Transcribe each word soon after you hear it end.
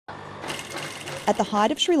At the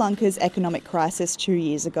height of Sri Lanka's economic crisis 2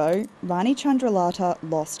 years ago, Rani Chandralata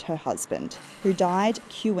lost her husband, who died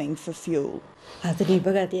queuing for fuel.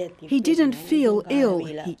 He didn't feel ill.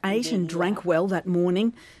 He ate and drank well that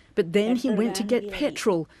morning, but then he went to get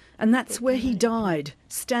petrol, and that's where he died,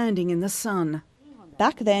 standing in the sun.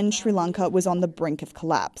 Back then, Sri Lanka was on the brink of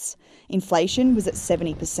collapse. Inflation was at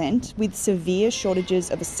 70%, with severe shortages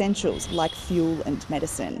of essentials like fuel and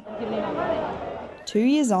medicine. 2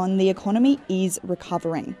 years on, the economy is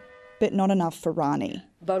recovering, but not enough for Rani.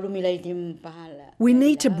 We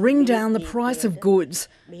need to bring down the price of goods.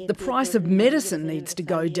 The price of medicine needs to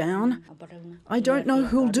go down. I don't know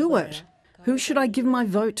who'll do it. Who should I give my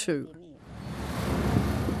vote to?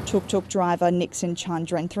 Tuk-tuk driver Nixon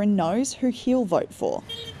Chandrendran knows who he'll vote for,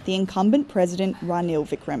 the incumbent president Ranil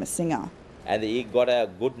Wickremesinghe. And he got a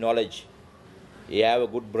good knowledge. He have a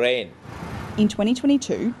good brain. In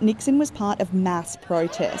 2022, Nixon was part of mass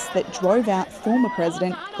protests that drove out former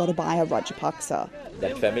president Gotabaya Rajapaksa.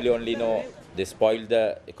 That family only know they spoiled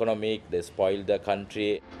the economy, they spoiled the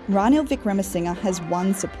country. Ranil Wickremesinghe has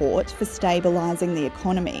won support for stabilising the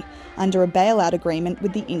economy under a bailout agreement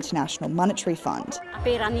with the International Monetary Fund.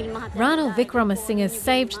 Ranil Wickremesinghe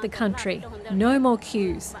saved the country. No more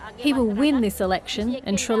queues. He will win this election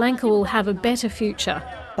and Sri Lanka will have a better future.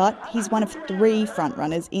 But he's one of three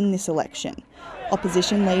frontrunners in this election.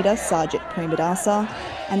 Opposition leader Sajit Premadasa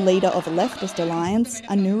and leader of a leftist alliance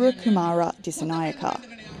Anura Kumara Dissanayaka.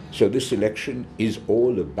 So this election is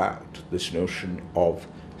all about this notion of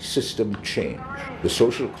system change. The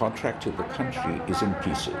social contract of the country is in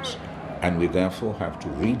pieces, and we therefore have to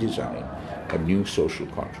redesign a new social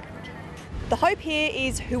contract. The hope here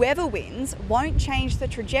is whoever wins won't change the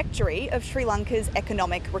trajectory of Sri Lanka's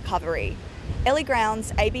economic recovery. Ellie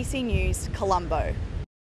Grounds, ABC News, Colombo.